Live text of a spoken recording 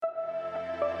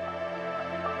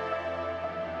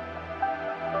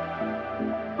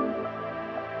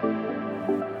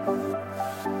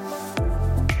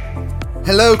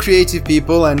Hello creative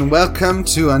people, and welcome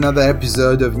to another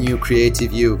episode of New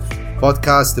Creative You,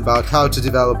 podcast about how to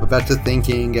develop better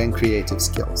thinking and creative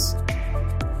skills.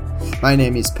 My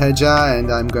name is Peja and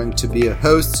I'm going to be a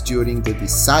host during the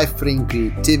Deciphering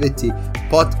Creativity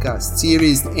podcast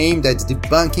series aimed at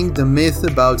debunking the myth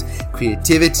about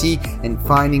creativity and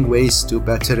finding ways to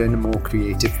better and more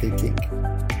creative thinking.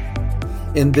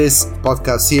 In this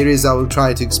podcast series, I will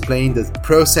try to explain the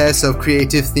process of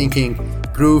creative thinking,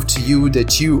 prove to you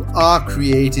that you are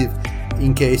creative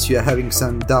in case you are having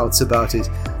some doubts about it.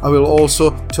 I will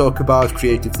also talk about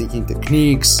creative thinking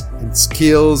techniques and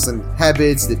skills and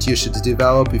habits that you should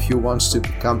develop if you want to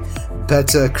become a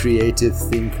better creative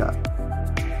thinker.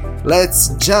 Let's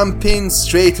jump in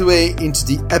straight away into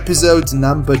the episode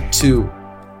number 2.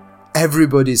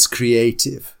 Everybody's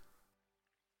creative.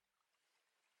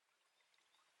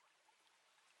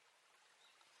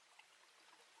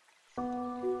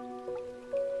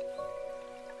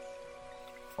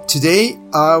 Today,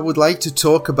 I would like to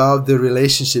talk about the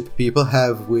relationship people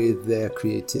have with their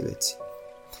creativity.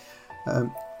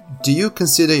 Do you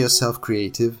consider yourself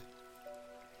creative?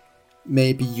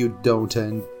 Maybe you don't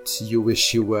and you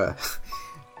wish you were.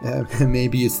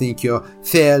 Maybe you think you're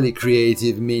fairly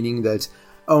creative, meaning that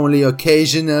only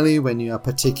occasionally, when you are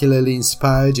particularly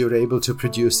inspired, you're able to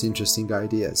produce interesting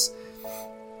ideas.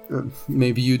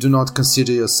 Maybe you do not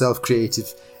consider yourself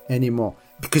creative anymore,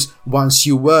 because once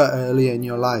you were earlier in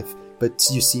your life, but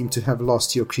you seem to have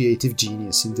lost your creative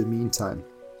genius in the meantime.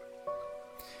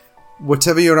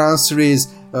 Whatever your answer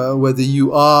is, whether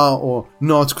you are or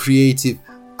not creative,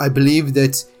 I believe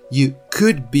that you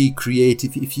could be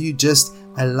creative if you just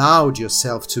allowed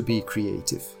yourself to be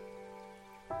creative.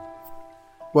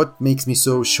 What makes me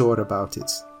so sure about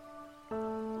it?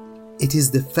 It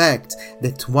is the fact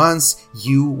that once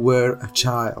you were a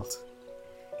child.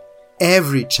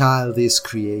 Every child is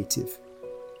creative.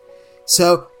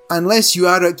 So, unless you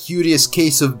are a curious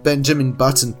case of Benjamin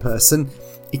Button person,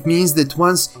 it means that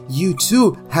once you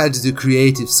too had the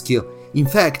creative skill. In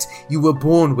fact, you were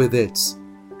born with it.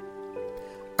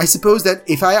 I suppose that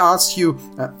if I asked you,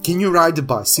 can you ride a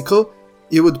bicycle?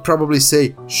 You would probably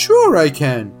say, sure I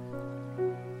can.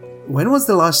 When was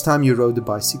the last time you rode a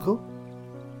bicycle?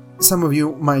 Some of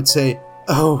you might say,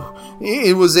 oh,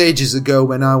 it was ages ago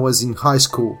when I was in high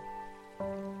school.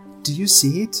 Do you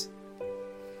see it?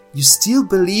 You still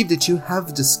believe that you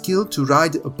have the skill to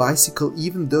ride a bicycle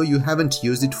even though you haven't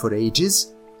used it for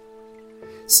ages?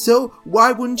 So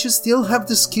why wouldn't you still have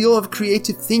the skill of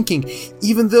creative thinking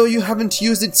even though you haven't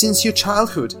used it since your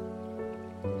childhood?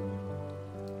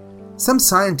 Some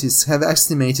scientists have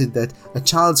estimated that a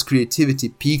child's creativity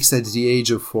peaks at the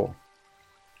age of 4.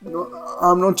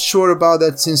 I'm not sure about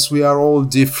that since we are all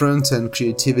different and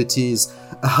creativity is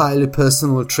a highly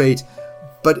personal trait.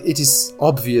 But it is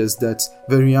obvious that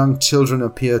very young children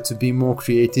appear to be more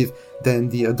creative than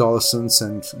the adolescents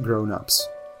and grown-ups.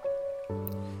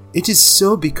 It is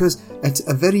so because at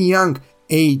a very young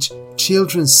age,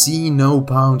 children see no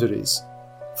boundaries.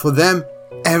 For them,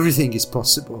 everything is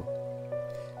possible.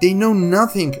 They know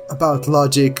nothing about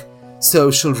logic,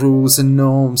 social rules and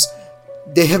norms.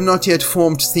 They have not yet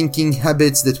formed thinking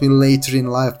habits that will later in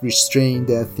life restrain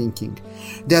their thinking.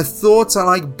 Their thoughts are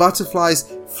like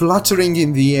butterflies fluttering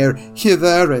in the air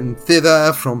hither and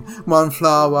thither from one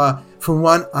flower, from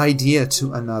one idea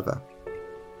to another.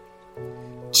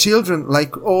 Children,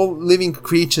 like all living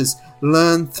creatures,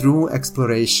 learn through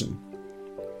exploration.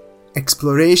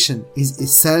 Exploration is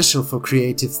essential for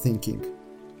creative thinking.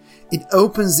 It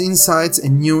opens insights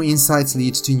and new insights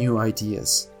lead to new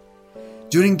ideas.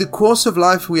 During the course of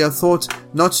life, we are taught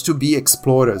not to be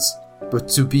explorers, but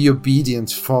to be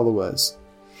obedient followers.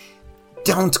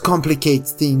 Don't complicate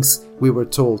things, we were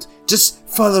told. Just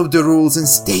follow the rules and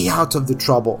stay out of the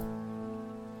trouble.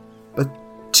 But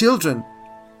children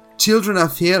are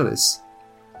fearless.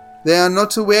 They are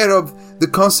not aware of the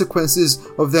consequences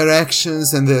of their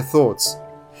actions and their thoughts.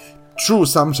 True,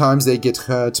 sometimes they get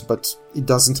hurt, but it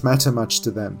doesn't matter much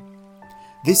to them.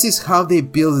 This is how they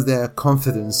build their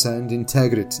confidence and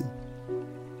integrity.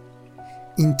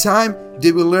 In time,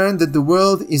 they will learn that the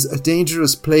world is a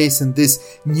dangerous place and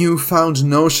this newfound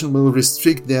notion will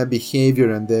restrict their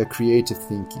behavior and their creative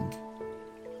thinking.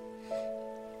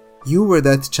 You were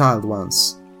that child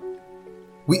once.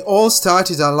 We all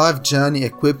started our life journey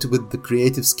equipped with the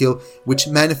creative skill which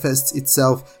manifests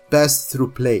itself best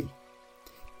through play.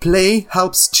 Play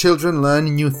helps children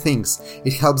learn new things.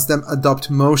 It helps them adopt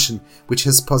motion, which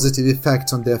has positive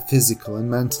effects on their physical and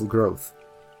mental growth.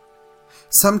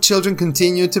 Some children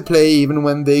continue to play even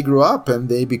when they grow up and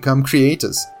they become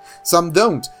creators. Some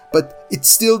don't, but it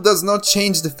still does not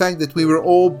change the fact that we were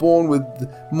all born with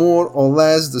more or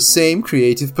less the same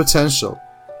creative potential.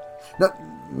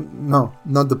 No,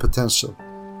 not the potential.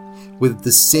 With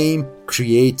the same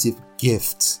creative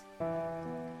gift.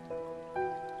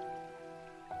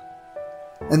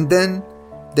 And then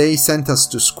they sent us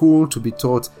to school to be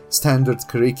taught standard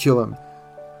curriculum.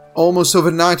 Almost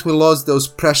overnight we lost those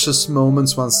precious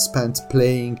moments once spent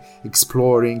playing,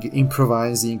 exploring,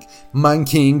 improvising,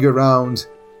 monkeying around.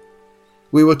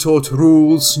 We were taught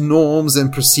rules, norms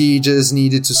and procedures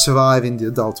needed to survive in the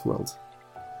adult world.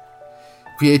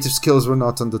 Creative skills were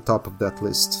not on the top of that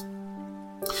list.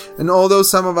 And although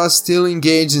some of us still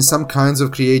engage in some kinds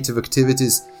of creative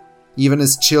activities, even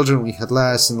as children we had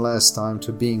less and less time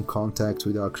to be in contact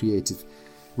with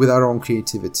our own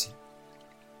creativity.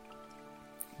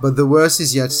 But the worst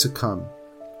is yet to come.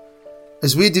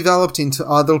 As we developed into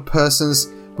adult persons,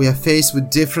 we are faced with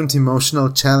different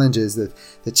emotional challenges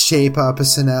that shape our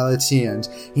personality and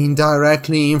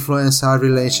indirectly influence our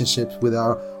relationships with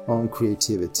our own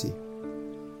creativity.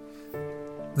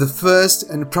 The first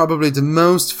and probably the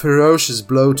most ferocious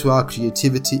blow to our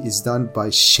creativity is done by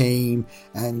shame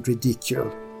and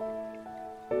ridicule.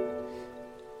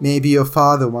 Maybe your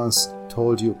father once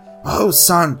told you, "Oh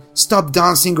son, stop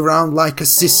dancing around like a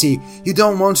sissy, you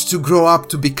don't want to grow up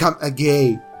to become a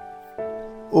gay."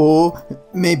 Or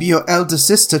maybe your elder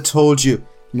sister told you,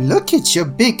 "Look at your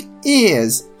big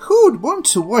ears, who'd want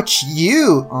to watch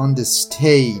you on the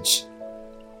stage?"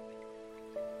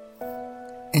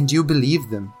 And you believe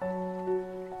them.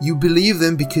 You believe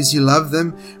them because you love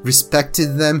them,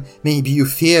 respected them, maybe you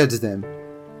feared them.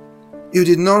 You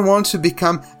did not want to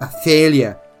become a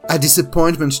failure, a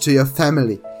disappointment to your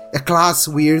family, a class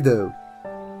weirdo.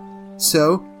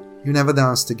 So, you never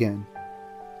danced again.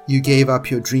 You gave up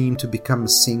your dream to become a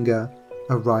singer,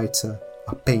 a writer,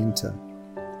 a painter.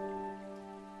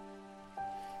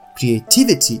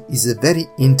 Creativity is a very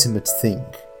intimate thing.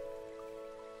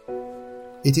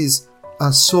 It is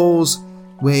our soul's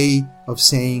way of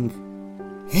saying,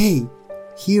 "Hey,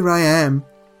 here I am.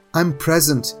 I'm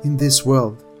present in this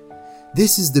world.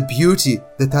 This is the beauty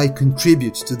that I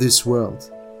contribute to this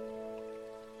world."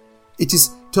 It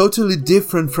is totally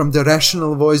different from the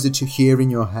rational voice that you hear in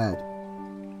your head.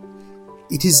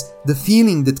 It is the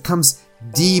feeling that comes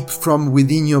deep from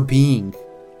within your being.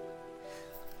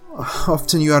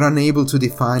 Often you are unable to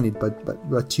define it,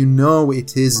 but you know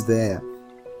it is there.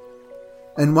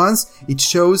 And once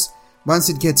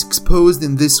it gets exposed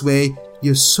in this way,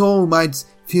 your soul might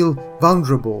feel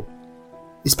vulnerable,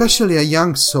 especially a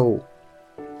young soul.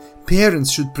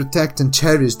 Parents should protect and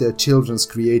cherish their children's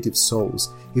creative souls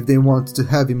if they want to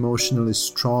have emotionally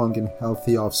strong and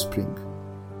healthy offspring.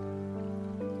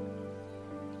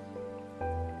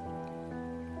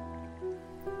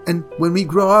 And when we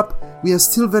grow up, we are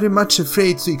still very much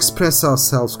afraid to express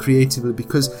ourselves creatively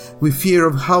because we fear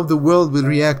of how the world will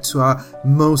react to our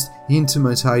most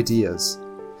intimate ideas.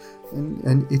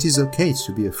 And it is okay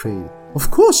to be afraid.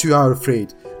 Of course you are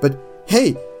afraid, but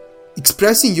hey,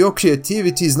 expressing your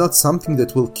creativity is not something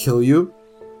that will kill you.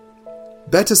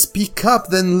 Better speak up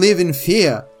than live in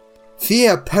fear.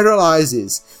 Fear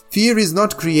paralyzes. Fear is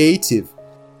not creative.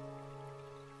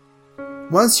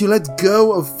 Once you let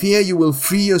go of fear, you will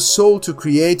free your soul to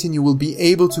create, and you will be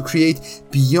able to create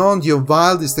beyond your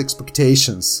wildest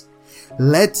expectations.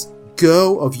 Let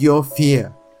go of your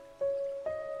fear.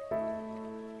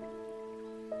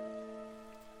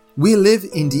 We live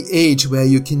in the age where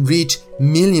you can reach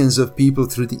millions of people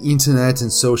through the internet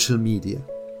and social media.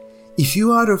 If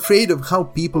you are afraid of how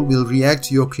people will react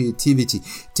to your creativity,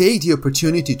 take the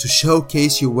opportunity to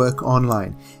showcase your work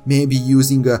online, maybe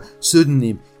using a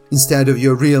pseudonym instead of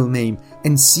your real name,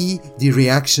 and see the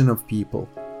reaction of people.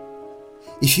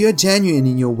 If you are genuine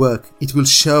in your work, it will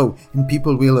show and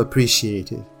people will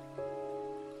appreciate it.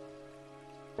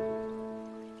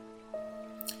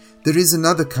 There is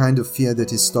another kind of fear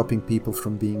that is stopping people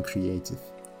from being creative.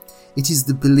 It is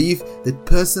the belief that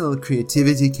personal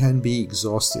creativity can be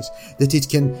exhausted, that it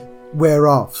can wear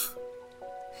off.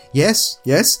 Yes,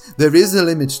 there is a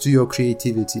limit to your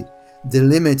creativity, the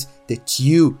limit that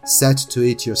you set to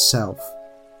it yourself.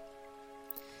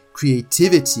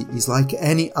 Creativity is like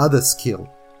any other skill.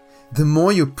 The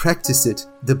more you practice it,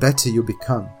 the better you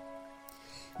become.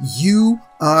 You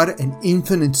are an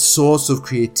infinite source of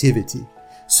creativity.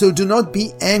 So do not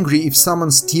be angry if someone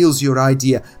steals your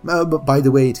idea. By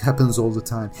the way, it happens all the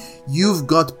time. You've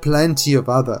got plenty of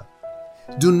other.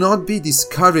 Do not be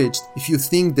discouraged if you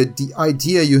think that the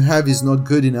idea you have is not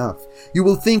good enough. You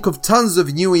will think of tons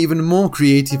of new, even more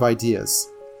creative ideas.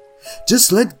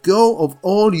 Just let go of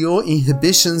all your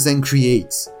inhibitions and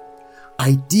create.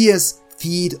 Ideas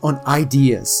feed on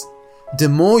ideas. The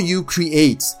more you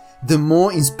create, the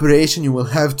more inspiration you will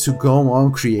have to go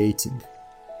on creating.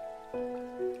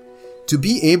 To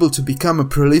be able to become a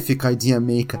prolific idea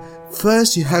maker,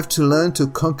 first you have to learn to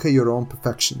conquer your own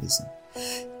perfectionism.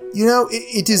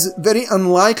 It is very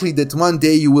unlikely that one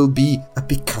day you will be a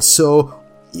Picasso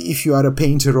if you are a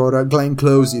painter or a Glenn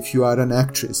Close if you are an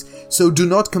actress. So do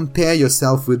not compare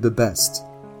yourself with the best.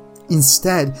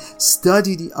 Instead,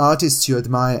 study the artists you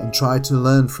admire and try to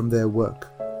learn from their work.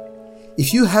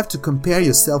 If you have to compare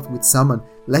yourself with someone,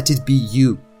 let it be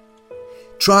you.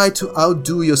 Try to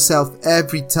outdo yourself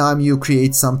every time you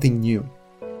create something new.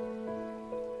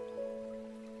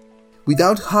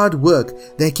 Without hard work,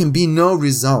 there can be no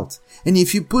result. And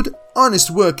if you put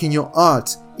honest work in your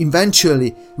art,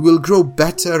 eventually you will grow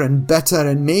better and better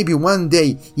and maybe one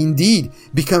day, indeed,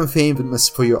 become famous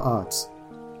for your art.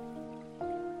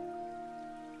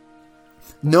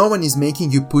 No one is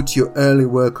making you put your early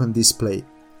work on display.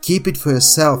 Keep it for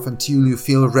yourself until you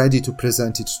feel ready to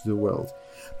present it to the world.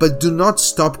 But do not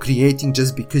stop creating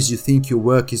just because you think your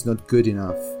work is not good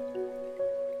enough.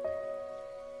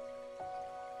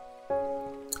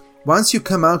 Once you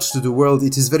come out to the world,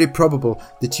 it is very probable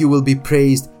that you will be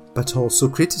praised but also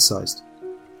criticized.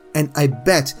 And I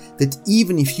bet that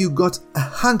even if you got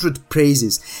 100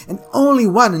 praises and only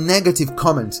one negative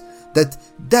comment,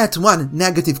 that one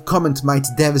negative comment might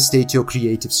devastate your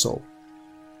creative soul.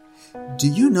 Do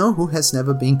you know who has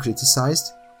never been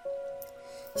criticized?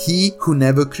 He who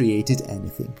never created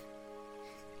anything.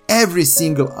 Every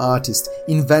single artist,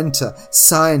 inventor,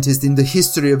 scientist in the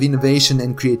history of innovation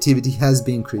and creativity has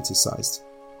been criticized.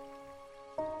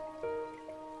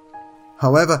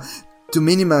 However, to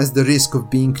minimize the risk of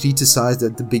being criticized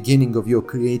at the beginning of your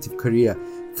creative career,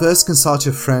 first consult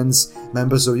your friends,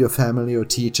 members of your family or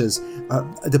teachers,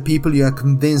 the people you are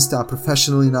convinced are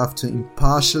professional enough to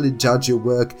impartially judge your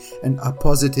work and are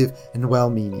positive and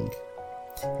well-meaning.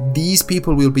 These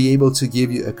people will be able to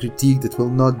give you a critique that will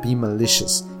not be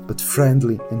malicious, but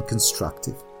friendly and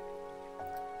constructive.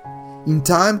 In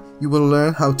time, you will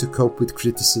learn how to cope with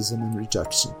criticism and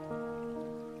rejection.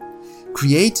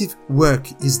 Creative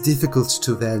work is difficult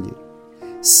to value.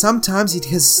 Sometimes it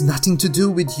has nothing to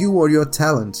do with you or your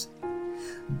talent.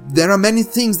 There are many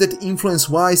things that influence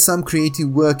why some creative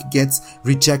work gets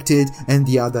rejected and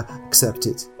the other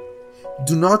accepted.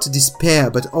 Do not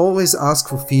despair, but always ask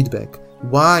for feedback,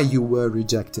 why you were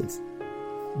rejected.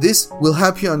 This will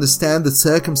help you understand the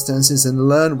circumstances and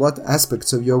learn what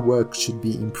aspects of your work should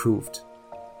be improved.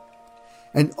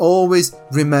 And always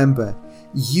remember,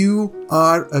 you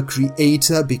are a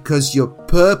creator because your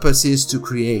purpose is to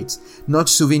create, not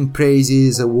to win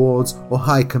praises, awards, or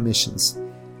high commissions.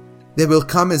 They will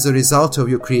come as a result of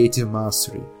your creative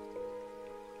mastery.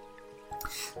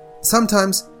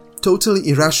 Sometimes, totally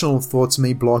irrational thoughts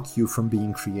may block you from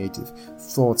being creative.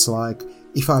 Thoughts like,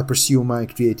 if I pursue my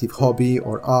creative hobby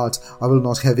or art, I will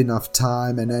not have enough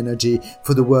time and energy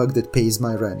for the work that pays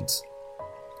my rent.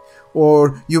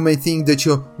 Or you may think that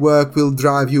your work will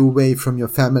drive you away from your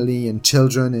family and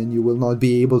children and you will not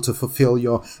be able to fulfill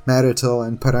your marital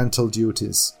and parental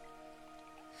duties.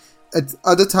 At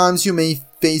other times you may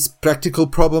face practical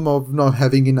problem of not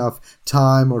having enough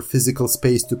time or physical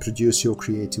space to produce your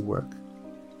creative work.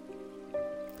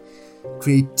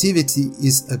 Creativity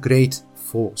is a great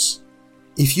force.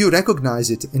 If you recognize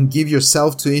it and give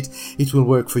yourself to it, it will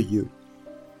work for you.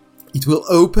 It will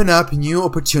open up new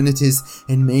opportunities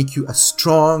and make you a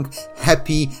strong,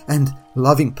 happy, and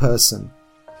loving person.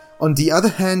 On the other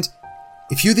hand,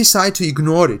 if you decide to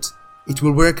ignore it, it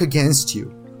will work against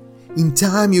you. In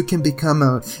time, you can become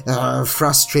a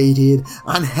frustrated,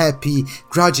 unhappy,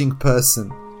 grudging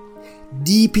person.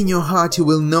 Deep in your heart, you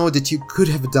will know that you could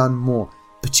have done more,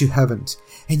 but you haven't,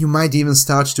 and you might even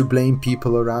start to blame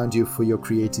people around you for your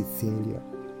creative failure.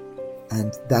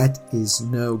 And that is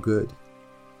no good.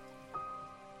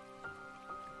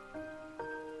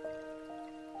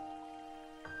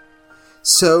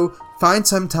 So, find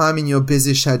some time in your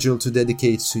busy schedule to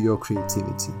dedicate to your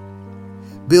creativity.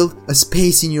 Build a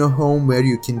space in your home where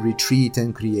you can retreat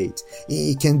and create.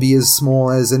 It can be as small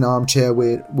as an armchair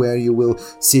where you will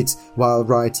sit while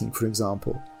writing, for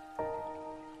example.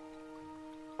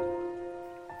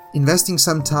 Investing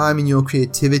some time in your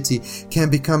creativity can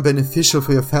become beneficial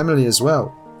for your family as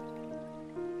well.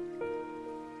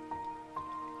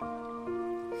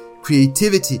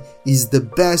 Creativity is the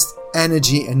best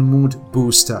energy and mood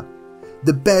booster,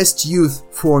 the best youth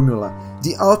formula,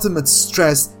 the ultimate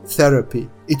stress therapy.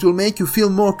 It will make you feel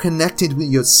more connected with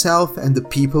yourself and the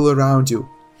people around you.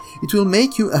 It will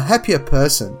make you a happier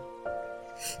person.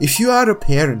 If you are a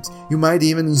parent, you might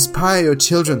even inspire your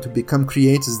children to become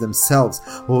creators themselves,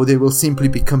 or they will simply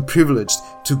become privileged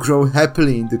to grow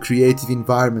happily in the creative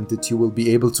environment that you will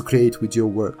be able to create with your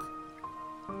work.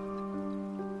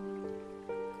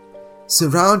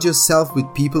 Surround yourself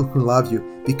with people who love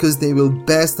you because they will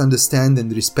best understand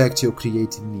and respect your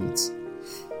creative needs.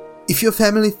 If your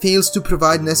family fails to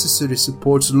provide necessary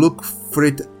support, look for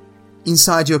it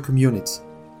inside your community.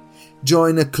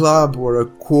 Join a club or a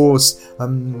course,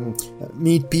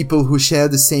 meet people who share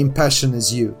the same passion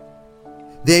as you.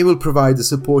 They will provide the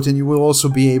support and you will also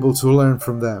be able to learn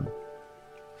from them.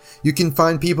 You can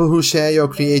find people who share your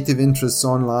creative interests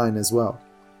online as well.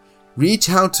 Reach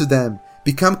out to them,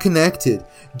 become connected,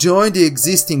 join the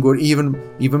existing or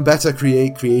even better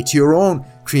create your own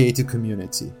creative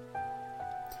community.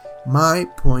 My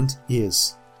point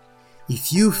is,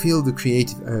 if you feel the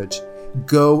creative urge,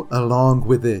 go along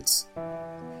with it.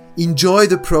 Enjoy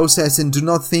the process and do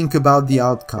not think about the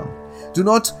outcome. Do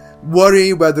not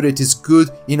worry whether it is good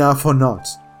enough or not.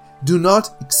 Do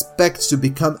not expect to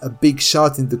become a big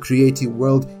shot in the creative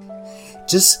world.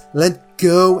 Just let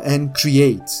go and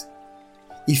create.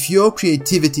 If your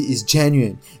creativity is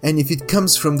genuine and if it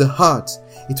comes from the heart,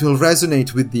 it will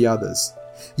resonate with the others.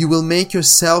 You will make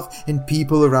yourself and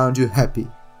people around you happy.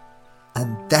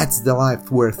 And that's the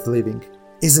life worth living,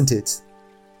 isn't it?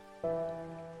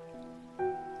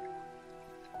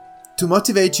 To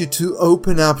motivate you to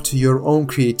open up to your own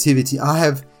creativity, I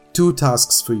have 2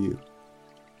 tasks for you.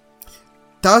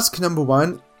 Task number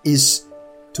 1 is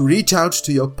to reach out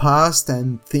to your past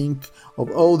and think of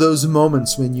all those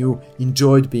moments when you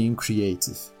enjoyed being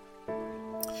creative.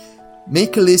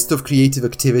 Make a list of creative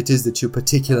activities that you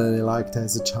particularly liked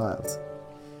as a child.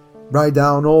 Write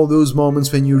down all those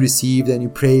moments when you received any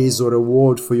praise or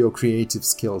award for your creative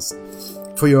skills,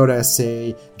 for your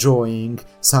essay, drawing,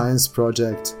 science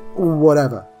project,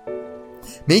 whatever.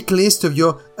 Make a list of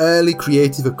your early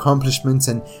creative accomplishments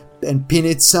and pin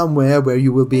it somewhere where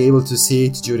you will be able to see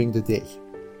it during the day.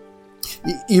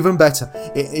 Even better,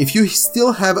 if you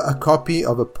still have a copy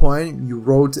of a poem you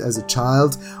wrote as a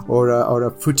child or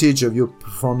a footage of you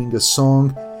performing a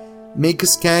song, make a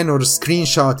scan or a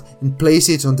screenshot and place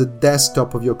it on the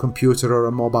desktop of your computer or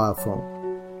a mobile phone.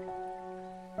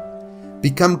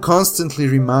 Become constantly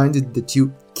reminded that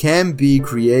you can be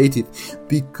creative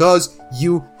because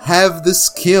you have the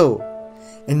skill,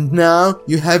 and now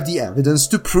you have the evidence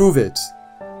to prove it.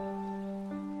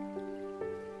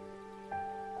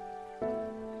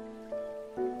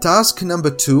 Task number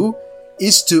 2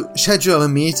 is to schedule a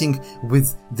meeting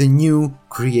with the new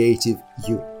creative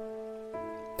you.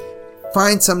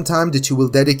 Find some time that you will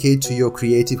dedicate to your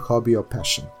creative hobby or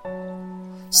passion.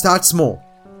 Start small.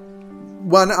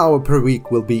 1 hour per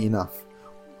week will be enough.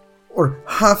 Or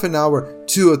half an hour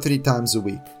 2 or 3 times a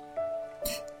week.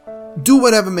 Do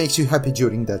whatever makes you happy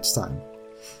during that time.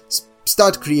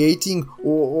 Start creating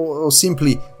or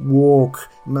simply walk,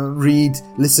 read,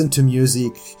 listen to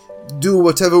music. Do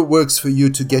whatever works for you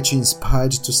to get you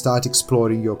inspired to start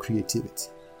exploring your creativity.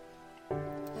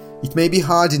 It may be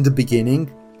hard in the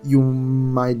beginning. You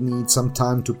might need some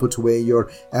time to put away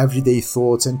your everyday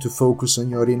thoughts and to focus on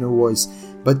your inner voice.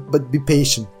 But be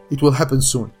patient. It will happen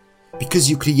soon. Because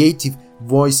your creative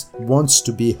voice wants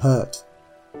to be heard.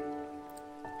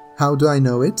 How do I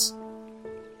know it?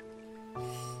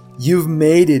 You've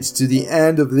made it to the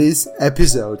end of this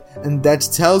episode, and that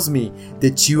tells me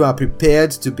that you are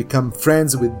prepared to become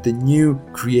friends with the new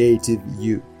creative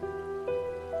you.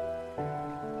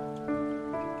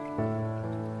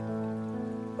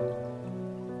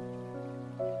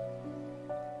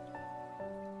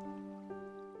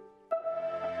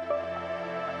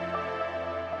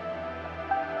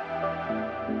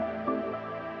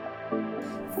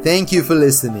 Thank you for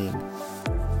listening.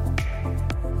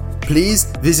 Please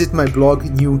visit my blog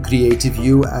New Creative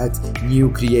You at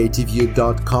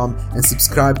newcreativeyou.com and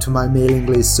subscribe to my mailing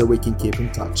list so we can keep in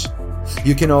touch.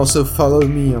 You can also follow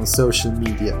me on social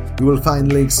media. You will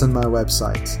find links on my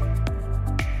website.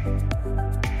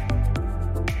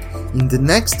 In the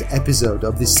next episode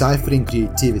of Deciphering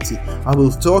Creativity, I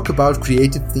will talk about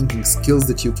creative thinking skills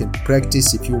that you can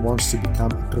practice if you want to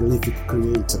become a prolific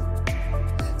creator.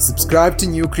 Subscribe to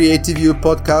New Creative You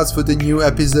podcast for the new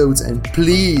episodes, and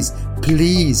please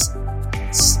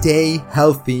stay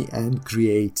healthy and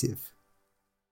creative.